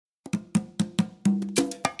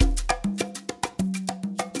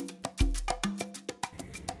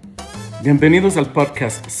Bienvenidos al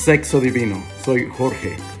podcast Sexo Divino. Soy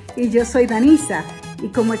Jorge. Y yo soy Danisa. Y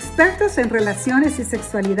como expertos en relaciones y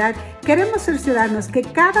sexualidad, queremos cerciorarnos que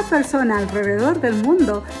cada persona alrededor del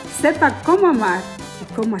mundo sepa cómo amar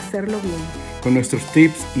y cómo hacerlo bien. Con nuestros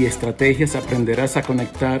tips y estrategias aprenderás a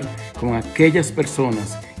conectar con aquellas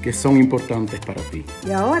personas que son importantes para ti.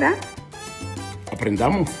 Y ahora,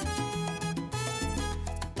 aprendamos.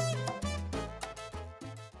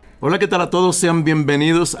 Hola, ¿qué tal a todos? Sean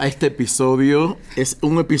bienvenidos a este episodio. Es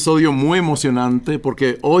un episodio muy emocionante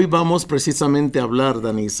porque hoy vamos precisamente a hablar,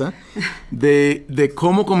 Danisa, de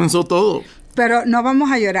cómo comenzó todo. Pero no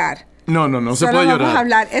vamos a llorar. No se puede llorar. Vamos a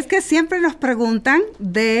hablar. Es que siempre nos preguntan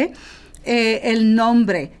de el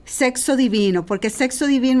nombre, Sexo Divino, porque Sexo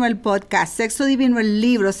Divino el podcast, Sexo Divino el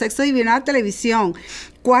libro, Sexo Divino la televisión.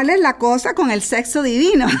 ¿Cuál es la cosa con el sexo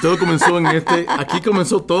divino? Y todo comenzó aquí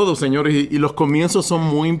comenzó todo, señores, y los comienzos son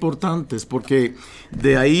muy importantes porque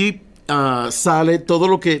de ahí sale todo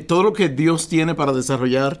lo que Dios tiene para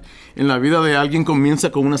desarrollar en la vida de alguien.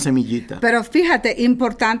 Comienza con una semillita. Pero fíjate,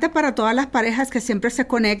 importante para todas las parejas que siempre se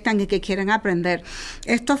conectan y que quieren aprender.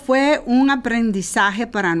 Esto fue un aprendizaje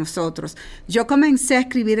para nosotros. Yo comencé a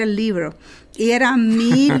escribir el libro y era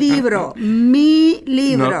mi libro, mi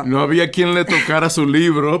libro. No había quien le tocara su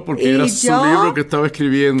libro porque era su libro que estaba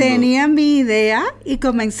escribiendo. Tenía mi idea y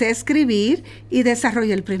comencé a escribir y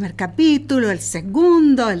desarrollé el primer capítulo, el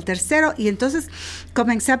segundo, el tercero, y entonces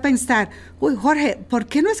comencé a pensar, uy, Jorge, ¿por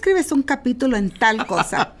qué no escribes un capítulo en tal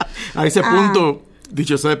cosa? A ese punto,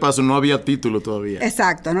 dicho sea de paso, no había título todavía.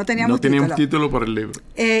 Exacto, no teníamos título para el libro.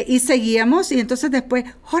 Y seguíamos, y entonces después,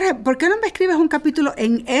 Jorge, ¿por qué no me escribes un capítulo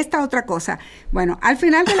en esta otra cosa? Bueno, al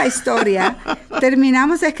final de la historia,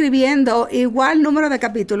 terminamos escribiendo igual número de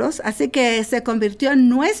capítulos, así que se convirtió en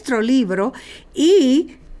nuestro libro,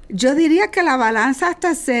 y yo diría que la balanza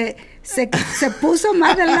hasta se puso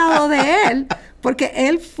más del lado de él, porque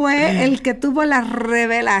él fue el que tuvo la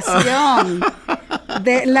revelación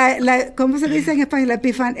de ¿cómo se dice en español?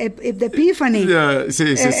 The epiphany. Sí.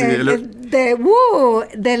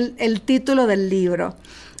 Del título del libro.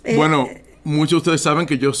 Bueno, muchos de ustedes saben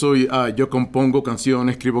que yo compongo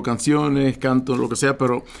canciones, escribo canciones, canto, lo que sea,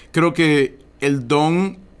 pero creo que el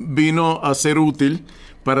don vino a ser útil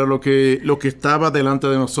para lo que estaba delante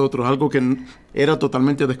de nosotros, algo que era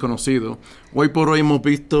totalmente desconocido. Hoy por hoy hemos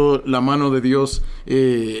visto la mano de Dios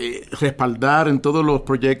respaldar en todos los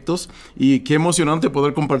proyectos, y qué emocionante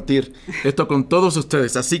poder compartir esto con todos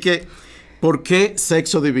ustedes. Así que, ¿por qué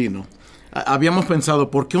Sexo Divino? Habíamos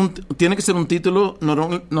pensado, ¿por qué tiene que ser un título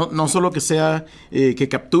no solo que sea que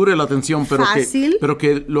capture la atención, pero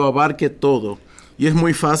que lo abarque todo? Y es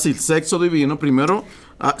muy fácil. Sexo Divino, primero,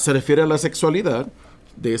 se refiere a la sexualidad.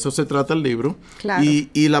 De eso se trata el libro. Claro.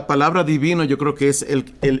 Y la palabra divino yo creo que es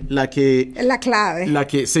la clave. La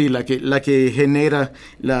que genera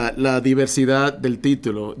la diversidad del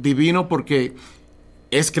título. Divino porque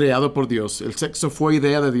es creado por Dios. El sexo fue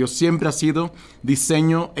idea de Dios. Siempre ha sido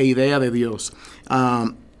diseño e idea de Dios.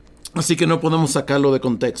 Así que no podemos sacarlo de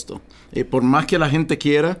contexto. Por más que la gente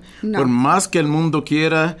quiera, por más que el mundo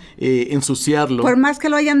quiera ensuciarlo. Por más que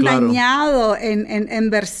lo hayan dañado en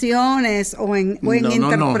versiones o en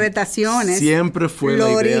interpretaciones. Siempre fue lo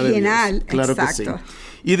la idea original. De Dios. Claro. Exacto. Que sí.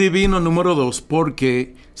 Y divino, número 2,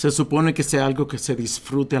 porque se supone que sea algo que se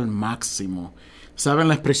disfrute al máximo. ¿Saben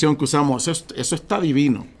la expresión que usamos? Eso está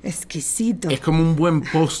divino. Exquisito. Es como un buen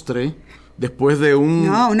postre. Después de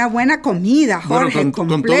una buena comida, Jorge,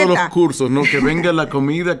 con todos los cursos, ¿no? Que venga la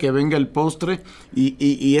comida, que venga el postre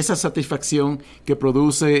y esa satisfacción que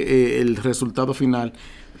produce el resultado final.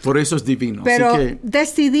 Por eso es divino. Pero así que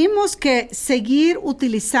decidimos que seguir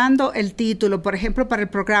utilizando el título, por ejemplo, para el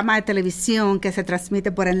programa de televisión que se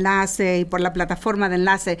transmite por enlace y por la plataforma de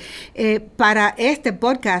enlace, para este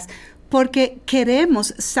podcast, porque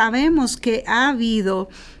sabemos que ha habido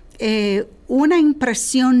una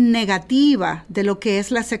impresión negativa de lo que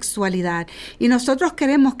es la sexualidad, y nosotros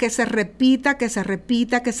queremos que se repita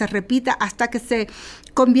hasta que se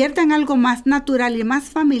convierta en algo más natural y más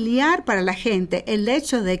familiar para la gente, el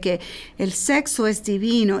hecho de que el sexo es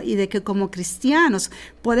divino y de que como cristianos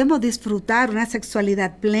podemos disfrutar una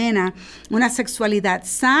sexualidad plena, una sexualidad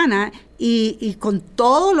sana y con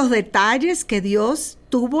todos los detalles que Dios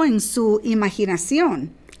tuvo en su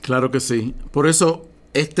imaginación. Claro que sí. Por eso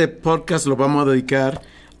este podcast lo vamos a dedicar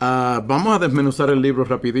vamos a desmenuzar el libro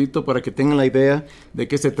rapidito para que tengan la idea de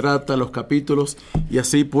qué se trata, los capítulos, y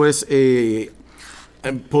así pues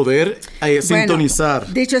poder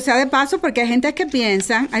sintonizar. Dicho sea de paso, porque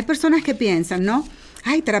hay personas que piensan, ¿no?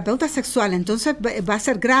 ay, terapeuta sexual, entonces va a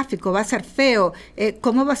ser gráfico, va a ser feo,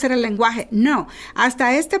 ¿cómo va a ser el lenguaje? No,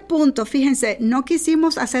 hasta este punto, fíjense, no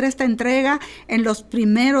quisimos hacer esta entrega en los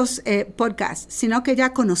primeros podcasts, sino que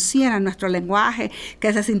ya conocieran nuestro lenguaje,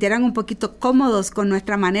 que se sintieran un poquito cómodos con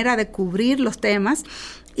nuestra manera de cubrir los temas.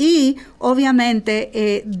 Y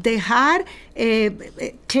obviamente dejar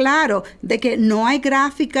claro de que no hay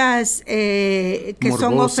gráficas que morbosas,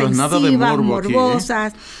 son ofensivas, nada de morbo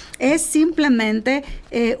morbosas. Aquí, Es simplemente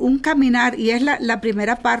un caminar, y es la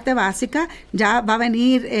primera parte básica. Ya va a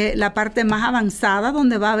venir la parte más avanzada,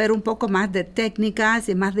 donde va a haber un poco más de técnicas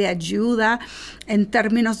y más de ayuda en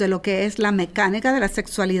términos de lo que es la mecánica de la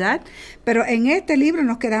sexualidad. Pero en este libro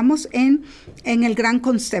nos quedamos en el gran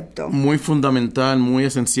concepto. Muy fundamental, muy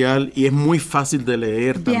esencial, y es muy fácil de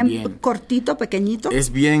leer bien también. Bien cortito, pequeñito.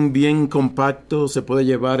 Es bien compacto, se puede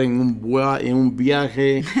llevar en un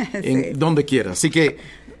viaje, sí, donde quiera. Así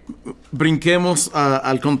que brinquemos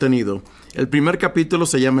al contenido. El primer capítulo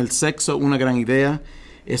se llama El Sexo, una gran idea.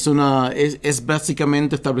 Es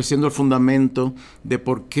básicamente estableciendo el fundamento de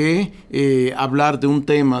por qué hablar de un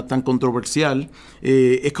tema tan controversial.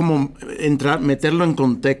 Es como meterlo en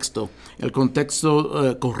contexto, el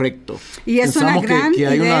contexto correcto. Y es Pensamos una gran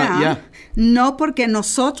idea, no porque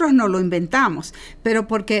nosotros no lo inventamos, pero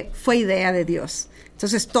porque fue idea de Dios.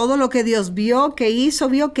 Entonces, todo lo que Dios vio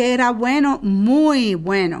que era bueno, muy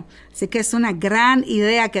bueno. Así que es una gran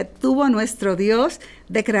idea que tuvo nuestro Dios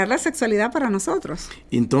de crear la sexualidad para nosotros.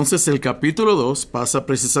 Entonces, el capítulo 2 pasa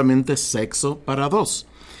precisamente sexo para dos.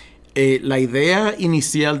 La idea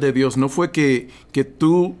inicial de Dios no fue que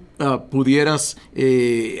tú pudieras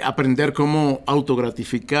aprender cómo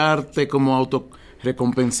autogratificarte, cómo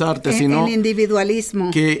recompensarte, sino el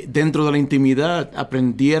individualismo, que dentro de la intimidad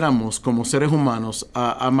aprendiéramos como seres humanos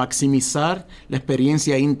a maximizar la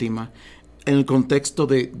experiencia íntima en el contexto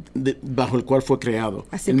bajo el cual fue creado.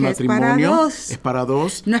 Así el que matrimonio es para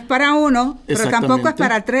dos. No es para uno, pero tampoco es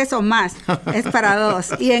para tres o más. Es para dos.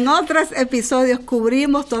 Y en otros episodios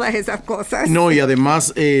cubrimos todas esas cosas. No, y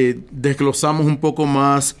además desglosamos un poco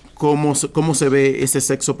más cómo se ve ese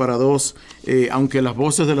sexo para dos. Aunque las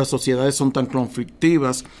voces de las sociedades son tan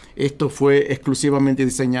conflictivas, esto fue exclusivamente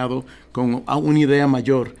diseñado con una idea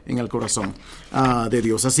mayor en el corazón de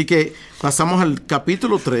Dios. Así que pasamos al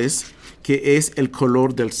capítulo 3, que es el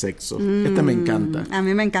color del sexo. Este me encanta. A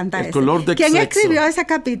mí me encanta el color del ¿Quién sexo. escribió ese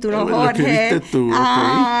capítulo, Jorge? Lo escribiste tú.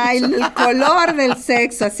 Ay, el color del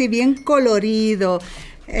sexo, así bien colorido.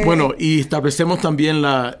 Bueno, y establecemos también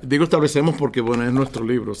establecemos porque, bueno, es nuestro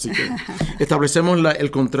libro, así que establecemos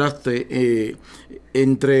el contraste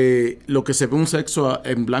entre lo que se ve un sexo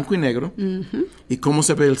en blanco y negro y cómo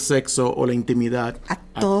se ve el sexo o la intimidad a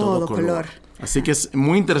todo color. Así que es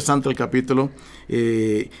muy interesante el capítulo.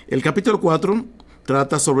 El capítulo 4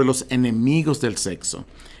 trata sobre los enemigos del sexo.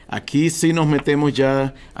 Aquí sí nos metemos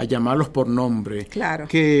ya a llamarlos por nombre. Claro.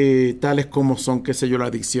 Que tales como son, qué sé yo, la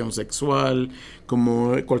adicción sexual,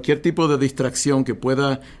 como cualquier tipo de distracción que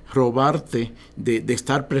pueda robarte de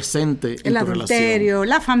estar presente en tu relación. El adulterio,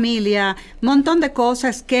 la familia, un montón de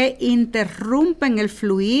cosas que interrumpen el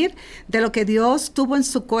fluir de lo que Dios tuvo en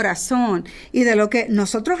su corazón y de lo que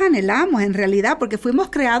nosotros anhelamos en realidad, porque fuimos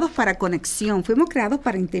creados para conexión, fuimos creados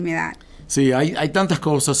para intimidad. Sí, hay tantas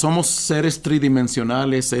cosas. Somos seres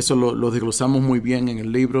tridimensionales, eso lo desglosamos muy bien en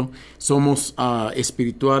el libro. Somos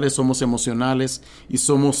espirituales, somos emocionales y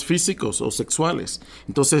somos físicos o sexuales.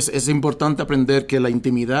 Entonces es importante aprender que la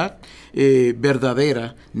intimidad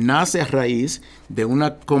verdadera nace a raíz de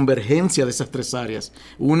una convergencia de esas tres áreas.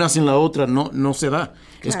 Una sin la otra no se da.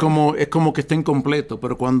 Claro. Es como que está incompleto,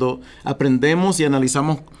 pero cuando aprendemos y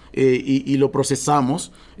analizamos y lo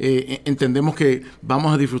procesamos, entendemos que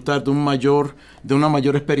vamos a disfrutar de una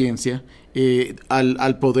mayor experiencia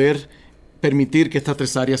al poder permitir que estas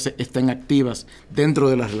tres áreas estén activas dentro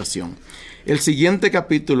de la relación. El siguiente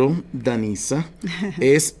capítulo, Danisa,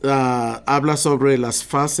 habla sobre las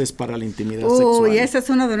fases para la intimidad sexual. Uy, ese es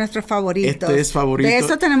uno de nuestros favoritos. Este es favorito. De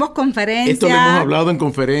eso tenemos conferencias. Esto lo hemos hablado en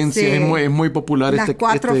conferencias, sí. es muy popular. Las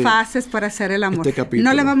 4 fases para hacer el amor. Este capítulo.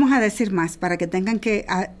 No le vamos a decir más para que tengan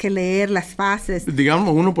que leer las fases.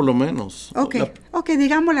 Digamos uno por lo menos. Ok,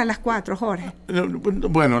 digámosle a las 4, Jorge.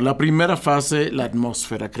 Bueno, la primera fase, la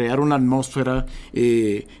atmósfera. Crear una atmósfera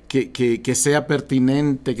que sea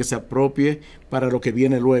pertinente, que se apropie para lo que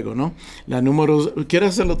viene luego, ¿no? La número... ¿Quieres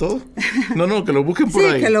hacerlo todo? No, que lo busquen por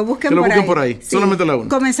ahí. Sí, que lo busquen por ahí. Sí. Solamente la 1.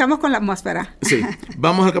 Comenzamos con la atmósfera. Sí.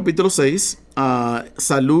 Vamos al capítulo 6,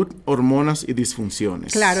 salud, hormonas y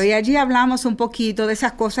disfunciones. Claro, y allí hablamos un poquito de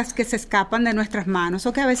esas cosas que se escapan de nuestras manos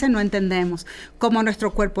o que a veces no entendemos, cómo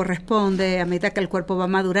nuestro cuerpo responde a medida que el cuerpo va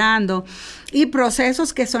madurando y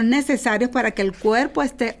procesos que son necesarios para que el cuerpo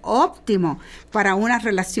esté óptimo para una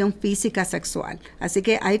relación física sexual. Así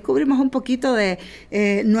que ahí cubrimos un poquito de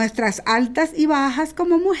nuestras altas y bajas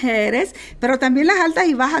como mujeres, pero también las altas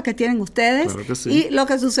y bajas que tienen ustedes, claro que sí, y lo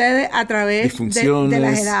que sucede a través de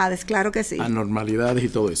las edades, claro que sí. Anormalidades y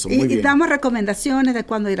todo eso. Muy bien. Y damos recomendaciones de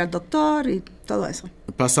cuándo ir al doctor y todo eso.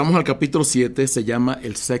 Pasamos al capítulo 7, se llama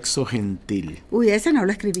El sexo gentil. Uy, ese no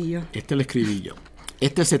lo escribí yo. Este lo escribí yo.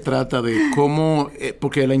 Este se trata de cómo,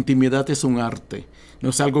 porque la intimidad es un arte, no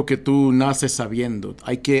es algo que tú naces sabiendo.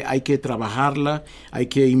 Hay que trabajarla, hay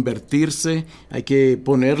que invertirse, hay que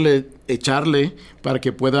echarle para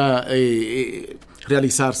que pueda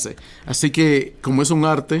realizarse. Así que como es un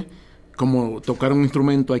arte, como tocar un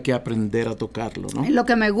instrumento, hay que aprender a tocarlo, ¿no? Lo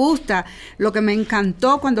que me gusta, lo que me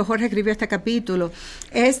encantó cuando Jorge escribió este capítulo,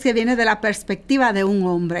 es que viene de la perspectiva de un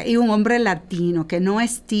hombre, y un hombre latino, que no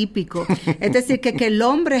es típico. Es decir, que el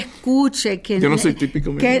hombre escuche que... Yo no soy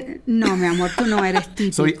típico, no, mi amor, tú no eres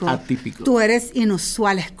típico. Soy atípico. Tú eres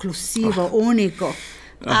inusual, exclusivo, único.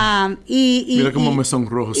 Mira cómo me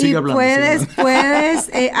sonrojo. Sigue hablando.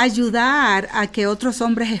 Puedes ayudar a que otros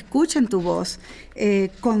hombres escuchen tu voz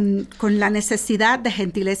con la necesidad de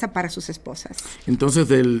gentileza para sus esposas. Entonces,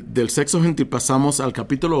 del sexo gentil pasamos al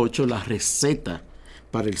capítulo 8, la receta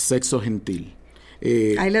para el sexo gentil.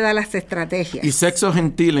 Ahí le da las estrategias. Y sexo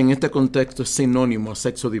gentil en este contexto es sinónimo a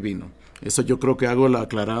sexo divino. Eso yo creo que hacemos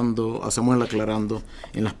el aclarando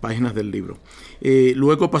en las páginas del libro.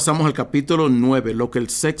 Luego pasamos al capítulo 9, lo que el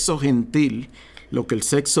sexo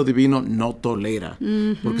divino no tolera.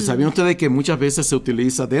 Uh-huh. Porque ¿sabían ustedes que muchas veces se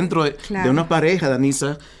utiliza dentro de una pareja,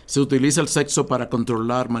 Danisa, se utiliza el sexo para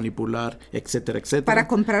controlar, manipular, etcétera, etcétera? Para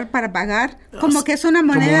comprar, para pagar, como que es una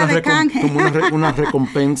moneda de canje. Como una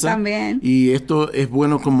recompensa. También. Y esto es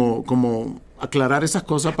bueno como aclarar esas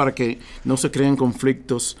cosas para que no se creen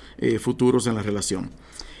conflictos futuros en la relación.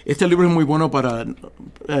 Este libro es muy bueno para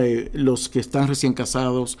los que están recién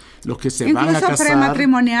casados, los que se van a casar. Incluso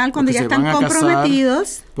prematrimonial, cuando ya están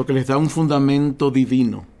comprometidos. Porque les da un fundamento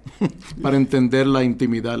divino para entender la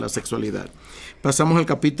intimidad, la sexualidad. Pasamos al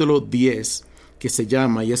capítulo 10, que se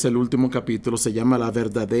llama, y es el último capítulo, se llama La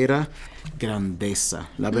verdadera grandeza.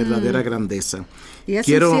 La verdadera grandeza. Y es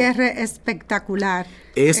un cierre espectacular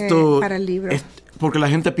para el libro. Porque la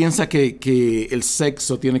gente piensa que el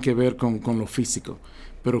sexo tiene que ver con lo físico.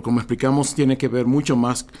 Pero como explicamos, tiene que ver mucho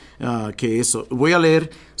más que eso. Voy a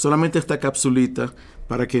leer solamente esta capsulita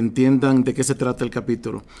para que entiendan de qué se trata el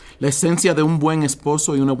capítulo. La esencia de un buen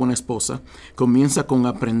esposo y una buena esposa comienza con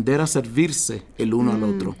aprender a servirse el uno al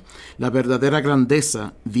otro. La verdadera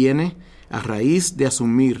grandeza viene a raíz de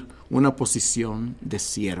asumir una posición de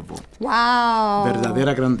siervo. ¡Wow!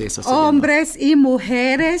 Verdadera grandeza. Hombres y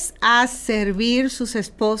mujeres a servir sus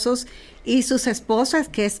esposos y sus esposas,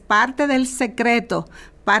 que es parte del secreto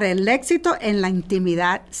para el éxito en la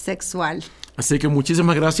intimidad sexual. Así que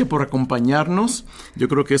muchísimas gracias por acompañarnos. Yo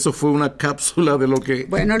creo que eso fue una cápsula de lo que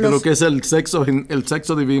es el sexo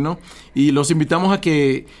divino. Y los invitamos a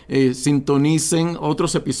que sintonicen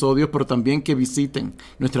otros episodios, pero también que visiten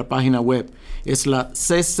nuestra página web. Es la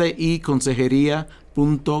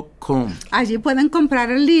cciconsejería.com. Allí pueden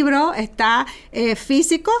comprar el libro, está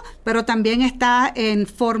físico, pero también está en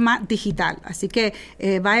forma digital. Así que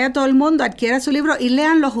vaya todo el mundo, adquiera su libro y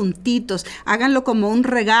léanlo juntitos. Háganlo como un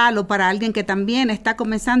regalo para alguien que también está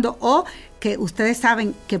comenzando o que ustedes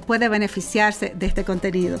saben que puede beneficiarse de este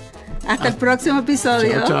contenido. Hasta el próximo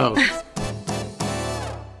episodio. Chao.